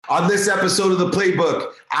On this episode of The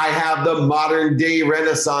Playbook, I have the modern day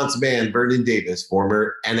Renaissance man, Vernon Davis,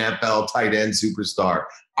 former NFL tight end superstar,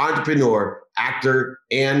 entrepreneur, actor,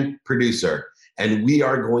 and producer. And we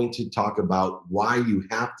are going to talk about why you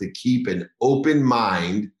have to keep an open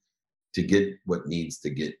mind to get what needs to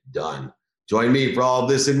get done. Join me for all of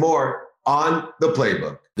this and more on The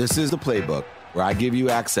Playbook. This is The Playbook, where I give you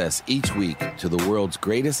access each week to the world's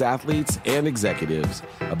greatest athletes and executives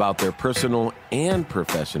about their personal and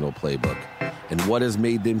professional playbook and what has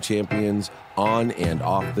made them champions on and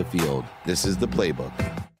off the field. This is The Playbook.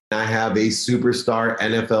 I have a superstar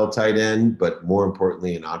NFL tight end, but more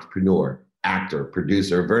importantly, an entrepreneur, actor,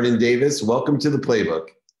 producer, Vernon Davis. Welcome to The Playbook.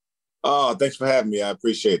 Oh, thanks for having me. I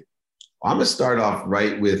appreciate it. I'm going to start off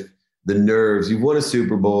right with the nerves. You've won a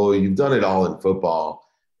Super Bowl. You've done it all in football.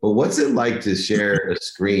 But what's it like to share a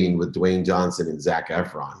screen with Dwayne Johnson and Zac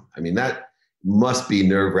Efron? I mean, that must be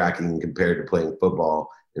nerve-wracking compared to playing football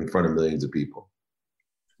in front of millions of people.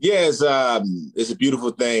 Yeah, it's a beautiful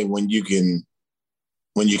thing when you can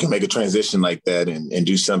make a transition like that and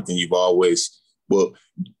do something you've always, well,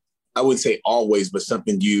 I wouldn't say always, but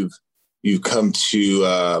something you've come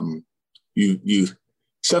to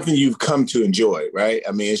something you've come to enjoy, right?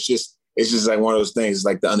 I mean, it's just like one of those things. It's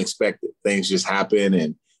like the unexpected things just happen,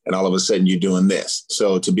 and all of a sudden you're doing this.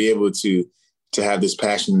 So to be able to have this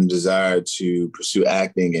passion and desire to pursue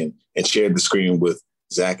acting and share the screen with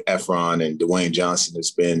Zac Efron and Dwayne Johnson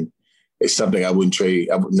it's something I wouldn't trade.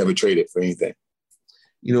 I would never trade it for anything.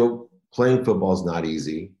 You know, playing football is not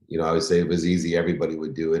easy. You know, I would say if it was easy, everybody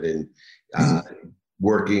would do it. And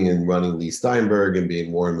working and running Lee Steinberg and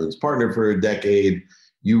being Warren Moon's partner for a decade,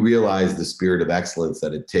 you realize the spirit of excellence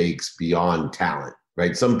that it takes beyond talent,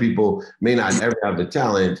 right? Some people may not ever have the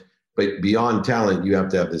talent, but beyond talent, you have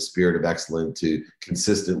to have the spirit of excellence to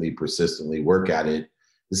consistently, persistently work at it.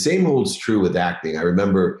 The same holds true with acting. I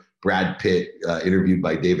remember Brad Pitt interviewed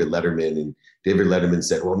by David Letterman, and David Letterman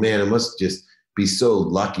said, well, man, it must just be so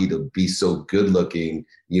lucky to be so good looking.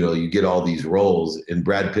 You know, you get all these roles. And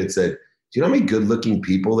Brad Pitt said, do you know how many good looking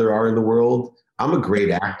people there are in the world? I'm a great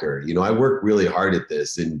actor. You know, I work really hard at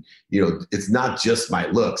this. And, you know, it's not just my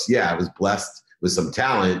looks. Yeah, I was blessed with some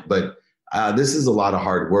talent, but this is a lot of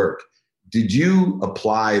hard work. Did you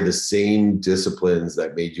apply the same disciplines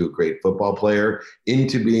that made you a great football player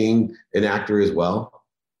into being an actor as well?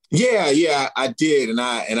 Yeah, I did. And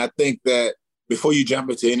I think that before you jump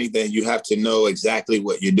into anything, you have to know exactly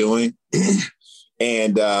what you're doing.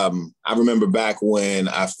 And I remember back when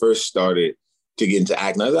I first started to get into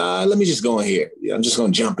acting, I was like, let me just go in here. I'm just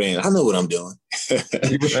going to jump in. I know what I'm doing.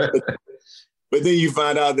 But then you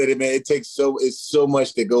find out that it's so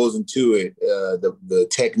much that goes into it, the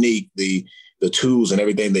technique, the tools and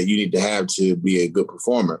everything that you need to have to be a good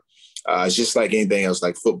performer. It's just like anything else,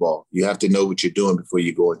 like football. You have to know what you're doing before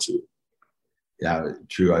you go into it. Yeah,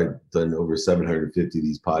 true. I've done over 750 of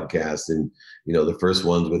these podcasts, and you know, the first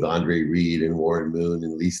ones with Andre Reed and Warren Moon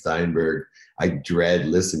and Lee Steinberg, I dread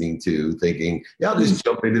listening to, thinking, yeah, I'll just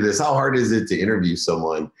jump into this. How hard is it to interview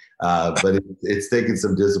someone? But it's taken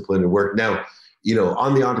some discipline and work. Now, you know,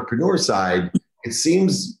 on the entrepreneur side, it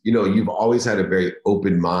seems, you know, you've always had a very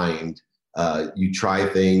open mind. You try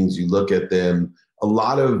things, you look at them. A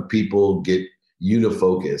lot of people get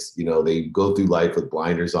unifocused. You know, they go through life with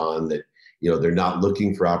blinders on that. You know, they're not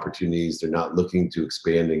looking for opportunities. They're not looking to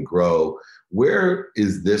expand and grow. Where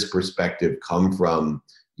is this perspective come from?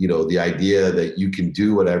 You know, the idea that you can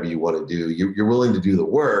do whatever you want to do. You're willing to do the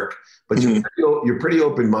work, but you're pretty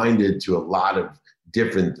open-minded to a lot of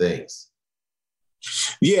different things.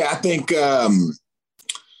 Yeah, I think, you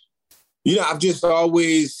know, I've just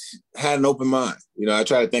always had an open mind. You know, I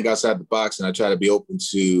try to think outside the box, and I try to be open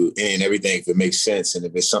to any and everything if it makes sense and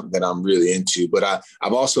if it's something that I'm really into. But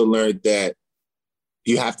I've also learned that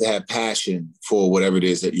you have to have passion for whatever it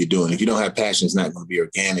is that you're doing. If you don't have passion, it's not going to be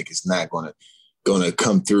organic. It's not going to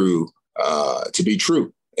come through to be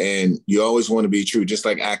true. And you always want to be true, just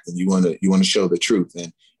like acting. You want to show the truth,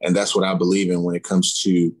 and that's what I believe in when it comes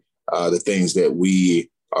to the things that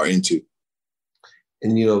we are into.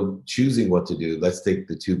 And, you know, choosing what to do. Let's take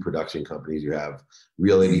the two production companies you have,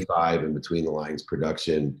 Real 85 and Between the Lines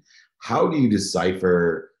Production. How do you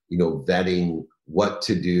decipher, you know, vetting what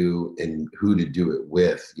to do and who to do it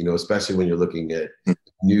with, you know, especially when you're looking at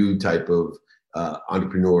new type of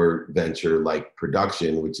entrepreneur venture like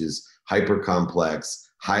production, which is hyper complex,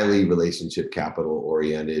 highly relationship capital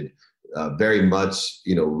oriented, very much,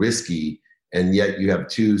 you know, risky. And yet you have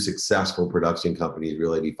two successful production companies,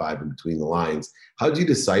 Real 85 and Between the Lines. How do you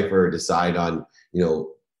decipher or decide on, you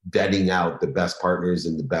know, vetting out the best partners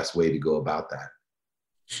and the best way to go about that?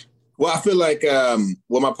 Well, I feel like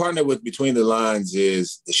my partner with Between the Lines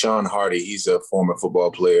is Deshaun Hardy. He's a former football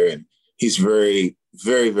player, and he's very,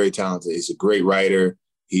 very, very talented. He's a great writer.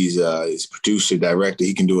 He's a producer, director.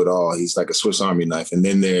 He can do it all. He's like a Swiss Army knife. And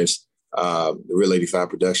then there's the Real 85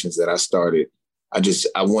 Productions that I started.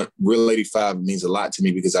 I want Real 85 means a lot to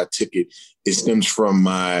me because I took it. It stems from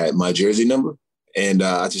my jersey number. And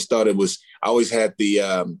I just thought it was, I always had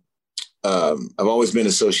I've always been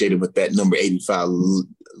associated with that number 85.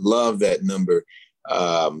 Love that number.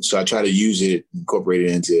 So I try to use it, incorporate it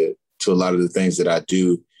into a lot of the things that I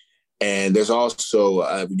do. And there's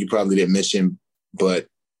also, you probably didn't mention, but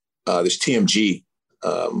there's TMG,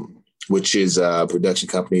 which is a production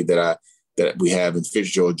company that we have in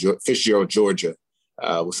Fitzgerald, Georgia,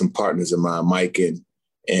 with some partners of mine, Mike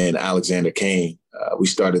and Alexander Kane. We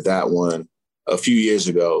started that one a few years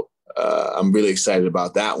ago. I'm really excited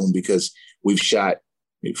about that one because we've shot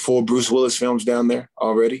 4 Bruce Willis films down there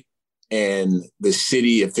already. And the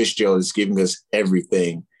city of Fitzgerald is giving us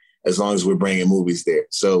everything as long as we're bringing movies there.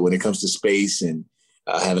 So when it comes to space and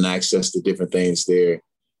having access to different things, they're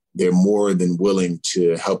more than willing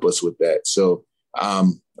to help us with that. So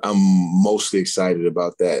I'm mostly excited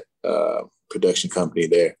about that production company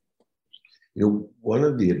there. You know, one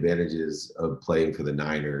of the advantages of playing for the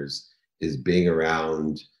Niners is being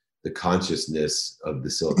around the consciousness of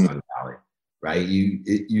the Silicon Valley, right?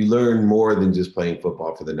 You learn more than just playing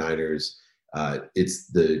football for the Niners. It's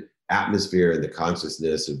the atmosphere and the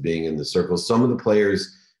consciousness of being in the circle. Some of the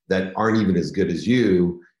players that aren't even as good as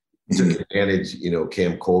you took advantage. You know,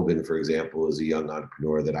 Cam Colvin, for example, is a young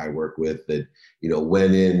entrepreneur that I work with that, you know,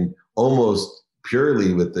 went in almost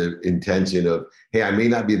purely with the intention of, hey, I may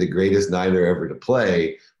not be the greatest Niner ever to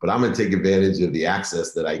play, but I'm going to take advantage of the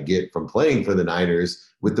access that I get from playing for the Niners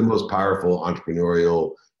with the most powerful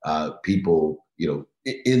entrepreneurial people, you know,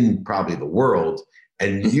 in probably the world.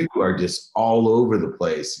 And you are just all over the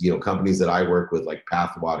place. You know, companies that I work with like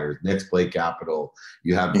Pathwater, Next Play Capital,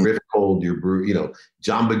 you have Riff Cold, you know,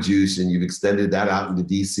 Jamba Juice, and you've extended that out into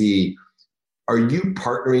DC. Are you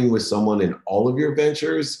partnering with someone in all of your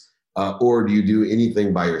ventures, or do you do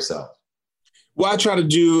anything by yourself? Well, I try to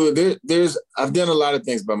do, I've done a lot of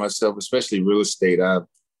things by myself, especially real estate. I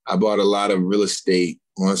bought a lot of real estate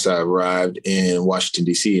once I arrived in Washington,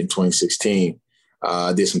 D.C. in 2016.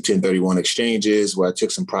 I did some 1031 exchanges where I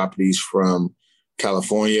took some properties from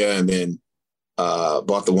California and then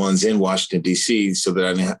bought the ones in Washington, D.C. so that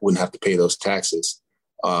I wouldn't have to pay those taxes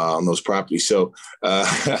on those properties. So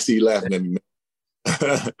I see you laughing at me.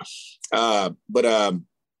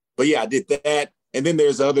 But yeah, I did that. And then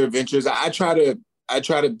there's other ventures. I try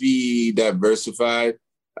to be diversified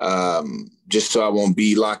just so I won't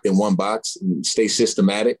be locked in one box and stay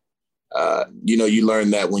systematic. You know, you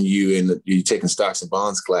learn that when you're taking stocks and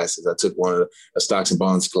bonds classes. I took one of the stocks and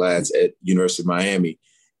bonds class at University of Miami,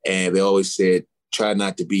 and they always said, try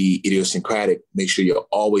not to be idiosyncratic. Make sure you're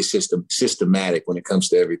always systematic when it comes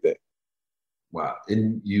to everything. Wow.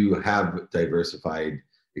 And you have diversified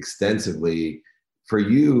extensively. For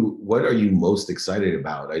you, what are you most excited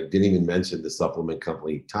about? I didn't even mention the supplement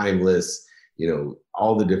company, Timeless, you know,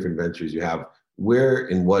 all the different ventures you have. Where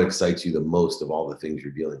and what excites you the most of all the things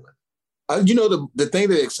you're dealing with? You know, the thing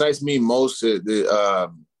that excites me most, the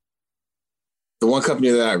one company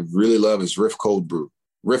that I really love is Riff Cold Brew.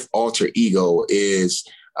 Riff Alter Ego is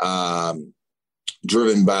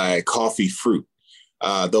driven by coffee fruit.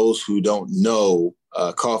 Those who don't know,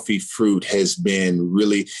 coffee fruit has been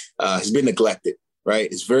neglected, right?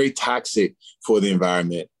 It's very toxic for the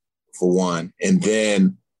environment, for one. And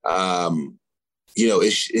then, you know,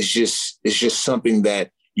 it's just something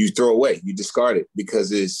that you throw away, you discard it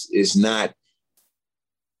because it's not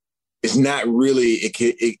really,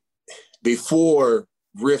 before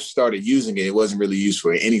Riff started using it, it wasn't really used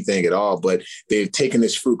for anything at all, but they've taken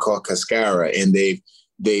this fruit called cascara and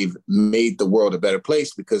they've made the world a better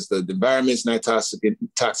place because the environment's not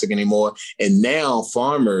toxic anymore. And now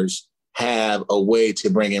farmers have a way to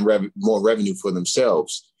bring in more revenue for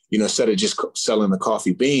themselves. You know, instead of just selling the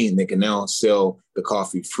coffee bean, they can now sell the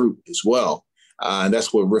coffee fruit as well. And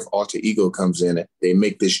that's where Riff Alter Ego comes in. They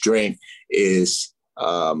make this drink is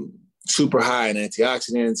super high in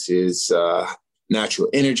antioxidants, is natural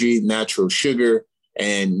energy, natural sugar,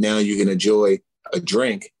 and now you can enjoy a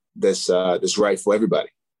drink that's right for everybody.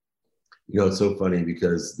 You know, it's so funny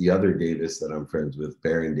because the other Davis that I'm friends with,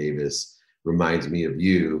 Baron Davis, reminds me of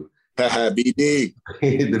you. BD.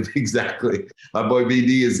 Exactly. My boy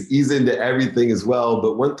BD he's into everything as well.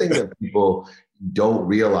 But one thing that people don't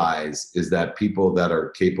realize is that people that are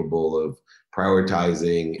capable of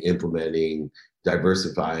prioritizing, implementing,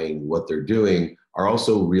 diversifying what they're doing are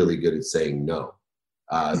also really good at saying no.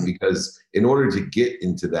 because in order to get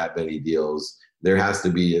into that many deals, there has to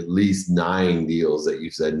be at least 9 deals that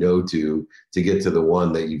you've said no to get to the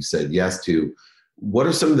one that you've said yes to. What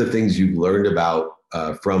are some of the things you've learned about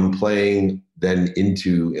from playing then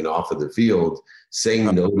into and off of the field, saying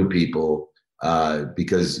no to people,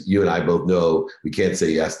 because you and I both know we can't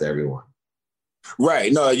say yes to everyone.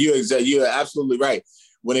 Right. No, you're absolutely right.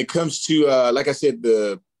 When it comes to, like I said,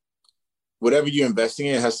 whatever you're investing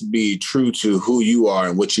in has to be true to who you are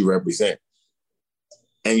and what you represent.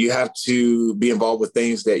 And you have to be involved with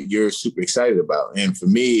things that you're super excited about. And for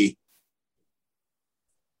me,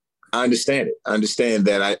 I understand it. I understand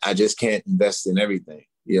that I just can't invest in everything.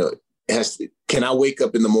 You know, can I wake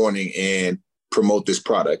up in the morning and promote this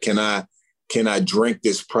product? Can I drink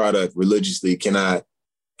this product religiously? Can I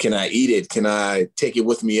eat it? Can I take it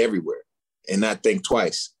with me everywhere and not think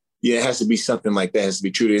twice? Yeah, it has to be something like that. It has to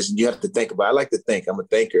be true to this. And you have to think about it. I like to think. I'm a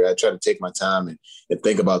thinker. I try to take my time and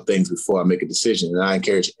think about things before I make a decision. And I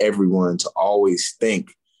encourage everyone to always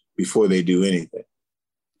think before they do anything.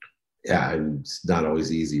 Yeah, and it's not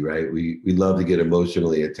always easy, right? We love to get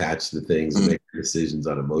emotionally attached to things and make decisions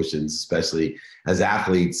on emotions, especially as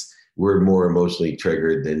athletes. We're more emotionally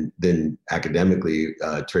triggered than academically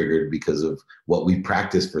triggered because of what we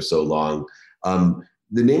practiced for so long.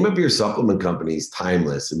 The name of your supplement company is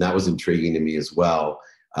Timeless, and that was intriguing to me as well.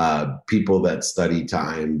 People that study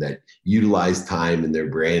time, that utilize time in their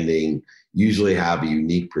branding, usually have a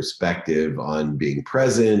unique perspective on being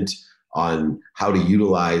present, on how to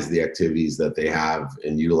utilize the activities that they have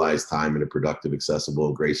and utilize time in a productive, accessible,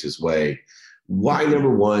 and gracious way. Why,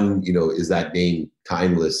 number one, is that name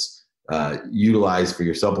Timeless utilized for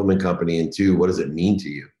your supplement company? And 2, what does it mean to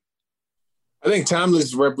you? I think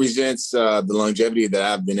Timeless represents the longevity that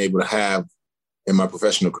I've been able to have in my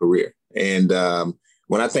professional career. And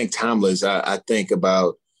when I think Timeless, I think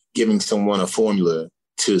about giving someone a formula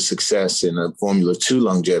to success and a formula to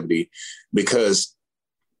longevity, because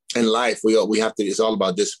in life, we have to, it's all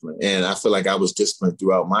about discipline. And I feel like I was disciplined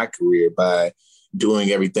throughout my career by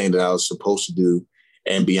doing everything that I was supposed to do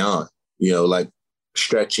and beyond, like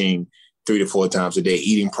stretching 3 to 4 times a day,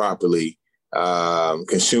 eating properly,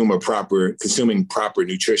 consuming proper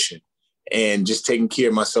nutrition, and just taking care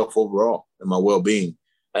of myself overall and my well-being.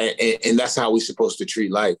 And that's how we're supposed to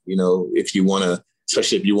treat life. If you want to,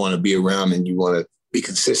 especially if you want to be around and you want to be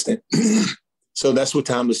consistent. So that's what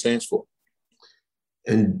Timeless stands for.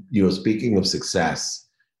 And, speaking of success,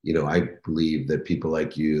 I believe that people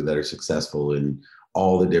like you that are successful in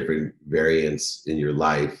all the different variants in your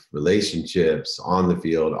life, relationships, on the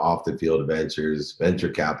field, off the field ventures, venture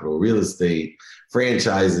capital, real estate,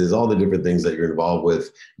 franchises, all the different things that you're involved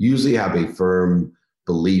with, usually have a firm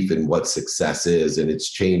belief in what success is, and it's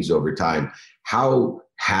changed over time. How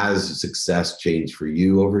has success changed for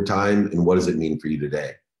you over time, and what does it mean for you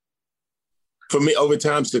today? For me, over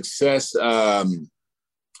time, success,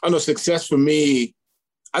 success for me,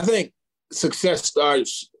 I think success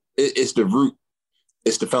it's the root.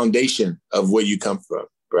 It's the foundation of where you come from,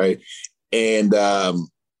 right? And I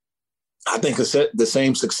think the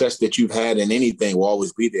same success that you've had in anything will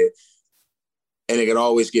always be there. And it can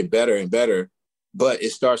always get better and better. But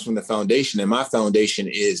it starts from the foundation. And my foundation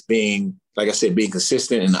is being, like I said, being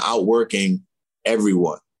consistent and outworking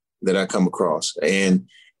everyone that I come across. And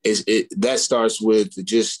that starts with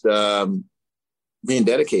just being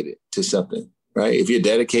dedicated to something, right? If you're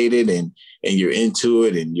dedicated and you're into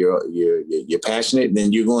it and you're passionate,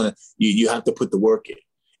 then you have to put the work in.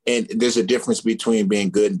 And there's a difference between being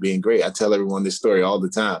good and being great. I tell everyone this story all the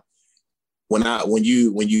time. When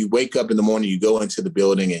you wake up in the morning, you go into the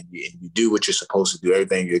building and you do what you're supposed to do,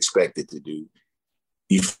 everything you're expected to do.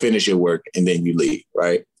 You finish your work and then you leave,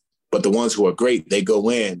 right? But the ones who are great, they go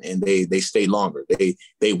in and they stay longer.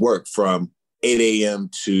 They work from 8 a.m.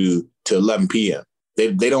 to 11 p.m.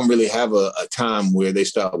 They don't really have a time where they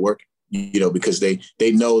start working, because they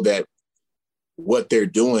know that what they're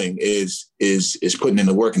doing is putting in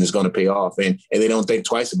the work and it's going to pay off. And they don't think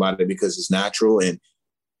twice about it because it's natural and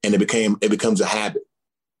it becomes a habit.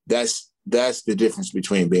 That's the difference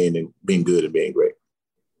between being good and being great.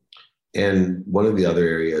 And one of the other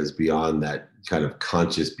areas beyond that kind of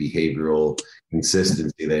conscious behavioral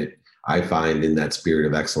consistency that I find in that spirit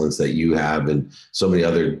of excellence that you have and so many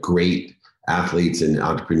other great athletes and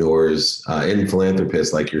entrepreneurs and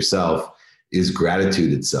philanthropists like yourself is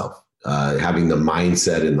gratitude itself. Having the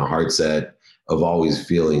mindset and the heart set of always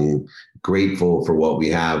feeling grateful for what we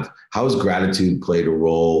have. How has gratitude played a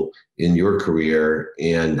role in your career,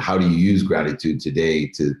 and how do you use gratitude today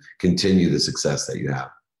to continue the success that you have?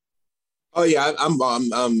 Oh yeah,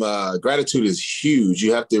 I'm gratitude is huge.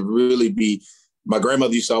 You have to really be my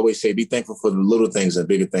grandmother used to always say, be thankful for the little things and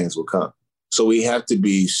bigger things will come. So we have to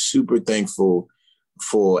be super thankful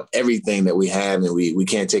for everything that we have, and we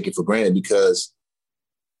can't take it for granted because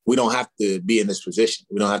we don't have to be in this position.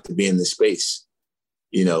 We don't have to be in this space,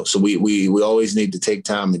 So we always need to take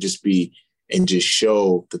time and just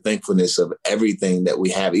show the thankfulness of everything that we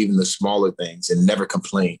have, even the smaller things, and never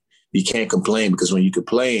complain. You can't complain because when you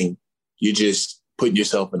complain, you're just putting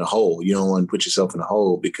yourself in a hole. You don't want to put yourself in a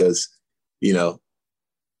hole because,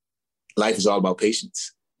 life is all about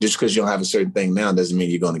patience. Just because you don't have a certain thing now doesn't mean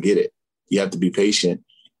you're going to get it. You have to be patient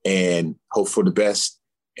and hope for the best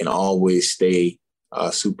and always stay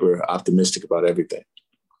super optimistic about everything.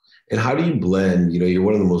 And how do you blend, you're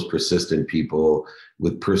one of the most persistent people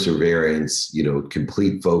with perseverance,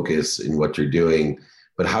 complete focus in what you're doing,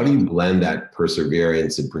 but how do you blend that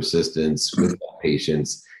perseverance and persistence with that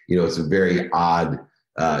patience? It's a very odd,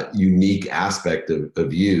 unique aspect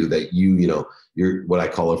of you that you're what I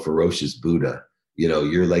call a ferocious Buddha.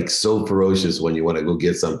 You're like so ferocious when you want to go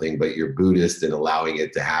get something, but you're Buddhist in allowing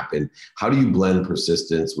it to happen. How do you blend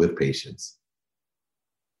persistence with patience?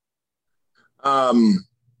 I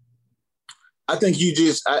think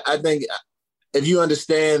I think if you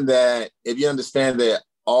understand that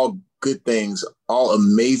all good things, all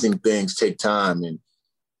amazing things take time,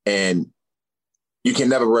 and you can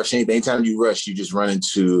never rush anything. Anytime you rush, you just run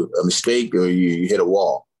into a mistake or you hit a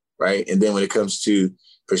wall, right? And then when it comes to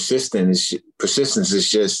persistence is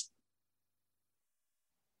just,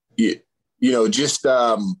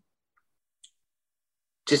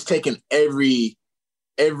 just taking every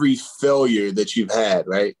failure that you've had,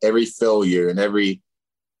 right? Every failure and every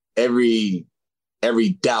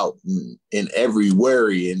doubt and every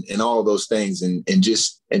worry and all of those things and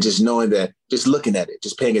just knowing that, just looking at it,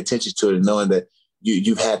 just paying attention to it and knowing that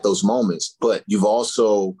you've had those moments, but you've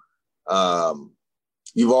also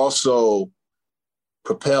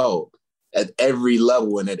propelled at every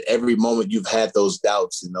level, and at every moment you've had those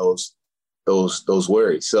doubts and those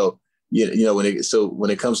worries. So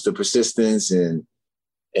when it comes to persistence and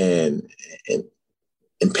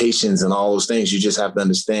patience and all those things, you just have to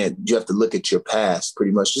understand, you have to look at your past,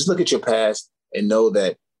 pretty much. Just look at your past and know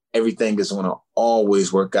that everything is going to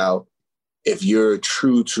always work out if you're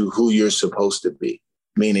true to who you're supposed to be.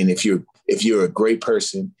 Meaning if you're a great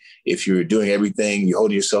person, if you're doing everything, you're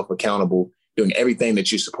holding yourself accountable, doing everything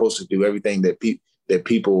that you're supposed to do, everything that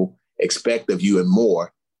people expect of you and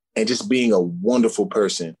more, and just being a wonderful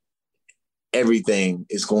person, everything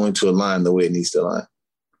is going to align the way it needs to align.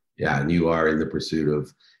 Yeah, and you are in the pursuit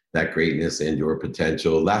of that greatness and your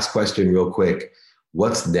potential. Last question real quick.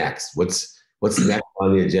 What's next? What's next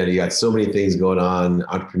on the agenda? You got so many things going on,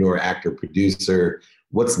 entrepreneur, actor, producer.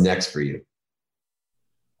 What's next for you?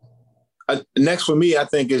 Next for me, I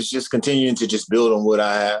think, is just continuing to just build on what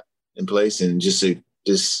I have in place and just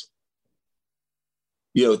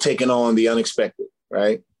taking on the unexpected,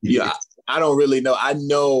 right? Yeah, I don't really know. I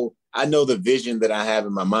know the vision that I have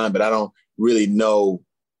in my mind, but I don't really know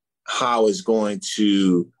how it's going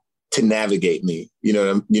to navigate me. You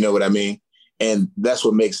know what I mean? And that's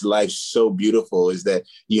what makes life so beautiful, is that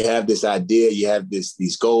you have this idea, you have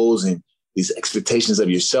these goals and these expectations of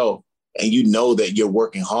yourself, and you know that you're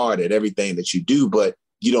working hard at everything that you do, but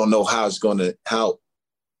you don't know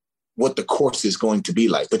what the course is going to be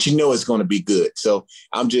like, but it's going to be good. So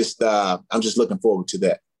I'm just looking forward to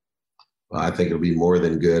that. Well, I think it'll be more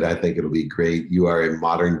than good. I think it'll be great. You are a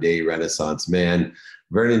modern day Renaissance man.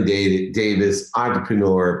 Vernon Davis,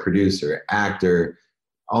 entrepreneur, producer, actor,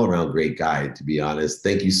 all around great guy, to be honest.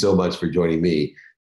 Thank you so much for joining me